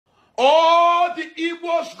all the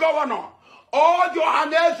Igbo's governor, all the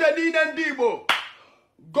Ohaneze and Igbo,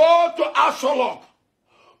 go to Asolok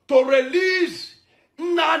to release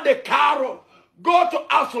Nnamdi Kanu. Go to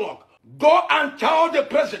Asolok. Go and tell the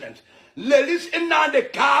president, release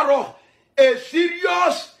Nnamdi Kanu. A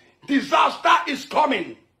serious disaster is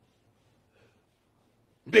coming.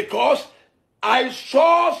 Because I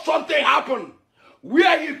saw something happen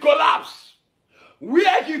where he collapsed.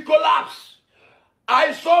 Where he collapsed.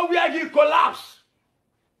 I saw where he collapsed.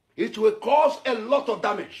 It will cause a lot of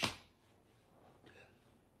damage.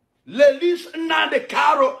 Release Nnamdi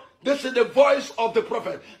Kanu. This is the voice of the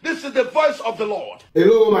prophet. This is the voice of the Lord.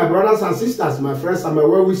 Hello, my brothers and sisters, my friends, and my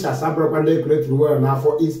well-wishers. I'm Brokande Great World now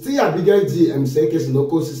for it's still a bigger G. I'm saying it's no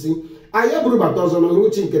cosisi. I have Brubatos on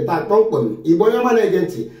Ruchin Ketak Pompon. Iboyaman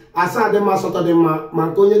agenti. Asa de Masoto de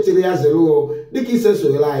Manconia Chiria Zero. Diki says we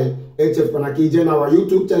lie. HF Panakije our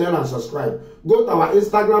YouTube channel and subscribe. Go to our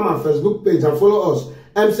Instagram and Facebook page and follow us.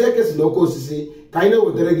 I'm saying it's no cosisi. Kaina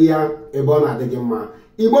Uteregia Ebona de Gemma.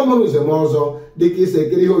 Igbo Muze Mozo, dịka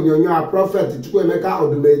isekiri onyonyo a prophet Chukwuemeka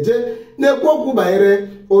Odumeje na-ekwu okwu banyere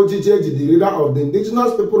ojije the leader of the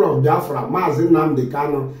indigenous people of Biafra, Mazi Nnamdi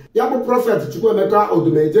Kanu. Ya bụ prophet Chukwuemeka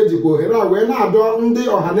Odumeje jikwa ohere a wee na-adọ ndị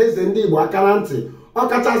ọhaneze ndị Igbo aka na ntị,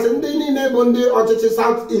 ọkachasị ndị niile bụ ndị ọchịchị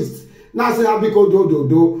South East, na-asị ha biko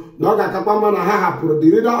dododo na ọ ga-akakwa mma na ha hapụrụ the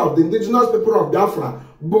leader of the indigenous people of Biafra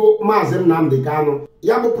bụ Mazi Nnamdi Kanu.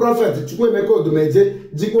 Ya bụ prophet Chukwuemeka Odumeje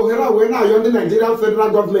jikwa ohere wee na-ayọ ndị Nigerian federal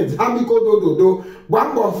government ha biko dododo gbaa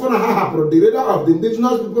mbọ fụ na ha hapụrụ the leader of the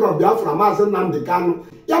indigenous people of Biafra Mazi Nnamdi Kanu.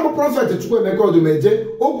 Ya bụ prophet Chukwuemeka Odumeje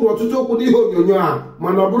o kwuru ọtụtụ okwu n'ihe onyonyo a,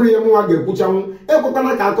 mana ọ bụrụ ihe mụnwa ga-ekwuchanwu.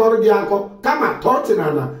 Ekwekwana ka akọrọ gị akọ, kama tọọ ntị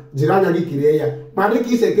n'ala jiri anya gị kirie ya. Ma dịka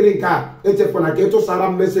isekiri nke a, echefuna ka ịtụsara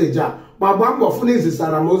m meseji a ma gbaa mbọ fụ na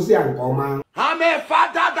izisara m ozi a nke ọma. I'm a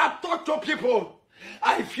father that talk to people.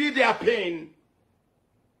 I feel their pain.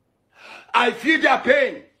 I feel their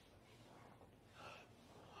pain.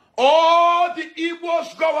 All the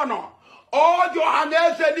Igbo's governor, all the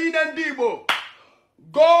Ohaneze and Igbo,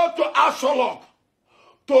 go to Asolok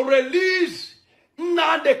to release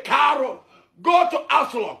Nnamdi Kanu. Go to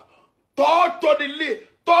Asolok. Talk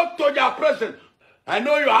to their president. I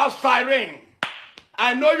know you have siren.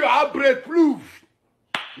 I know you have bulletproof.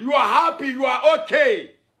 You are happy. You are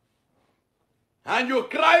okay. And you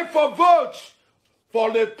cry for votes for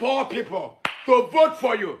the poor people to vote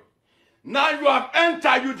for you. Now you have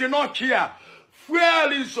entered, you did not care.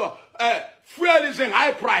 Fuel is in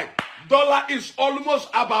high price. Dollar is almost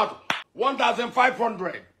about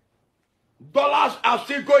 1,500. Dollars are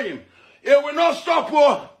still going. It will not stop.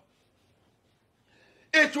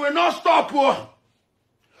 It will not stop.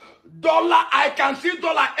 Dollar, I can see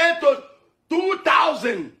dollar 8 to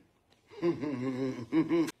 2,000.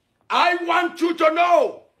 I want you to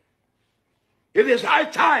know it is high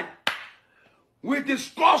time we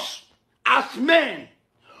discuss as men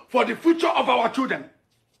for the future of our children.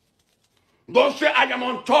 Don't say I am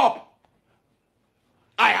on top.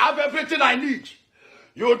 I have everything I need.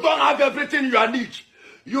 You don't have everything you need.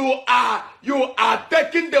 You are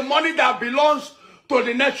taking the money that belongs to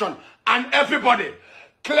the nation and everybody,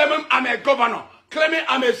 claiming I'm a governor, claiming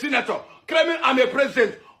I'm a senator, claiming I'm a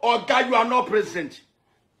president, or God, you are not president.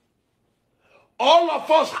 All of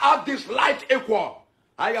us have this light equal.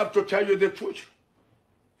 I have to tell you the truth.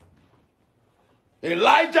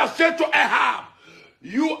 Elijah said to Ahab,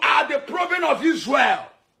 you are the prophet of Israel.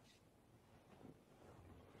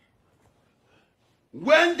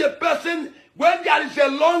 When there is a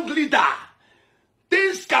long leader,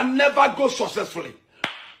 things can never go successfully.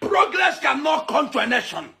 Progress cannot come to a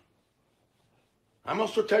nation. I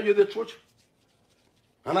must tell you the truth.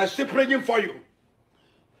 And I still praying for you.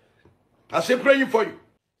 I say praying for you.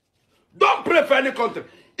 Don't pray for any country.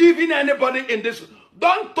 Even anybody in this.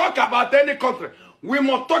 Don't talk about any country. We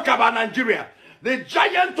must talk about Nigeria. The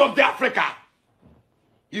giant of the Africa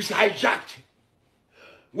is hijacked.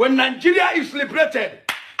 When Nigeria is liberated,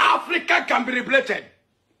 Africa can be liberated.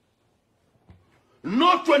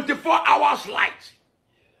 No 24 hours light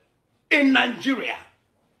in Nigeria.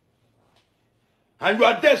 And you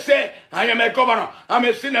are there say, I am a governor, I'm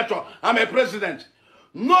a senator, I'm a president.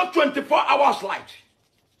 No 24 hours light.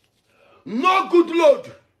 No good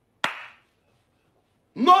load.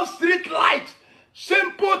 No street light.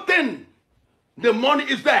 Simple thing. The money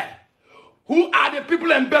is there. Who are the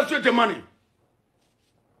people embezzling the money?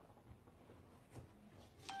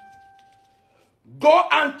 Go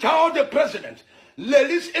and tell the president,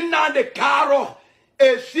 release Nnamdi Kanu.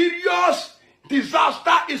 A serious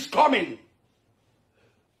disaster is coming.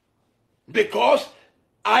 Because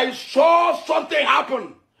I saw something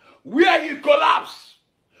happen where he collapsed.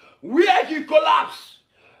 where he collapsed.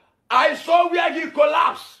 I saw where he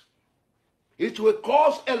collapsed. It will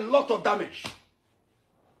cause a lot of damage.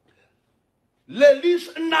 Release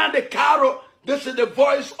Nnamdi Kanu. This is the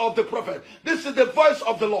voice of the prophet. This is the voice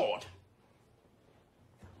of the Lord.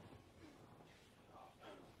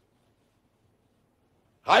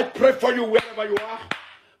 I pray for you wherever you are,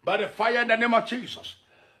 by the fire in the name of Jesus.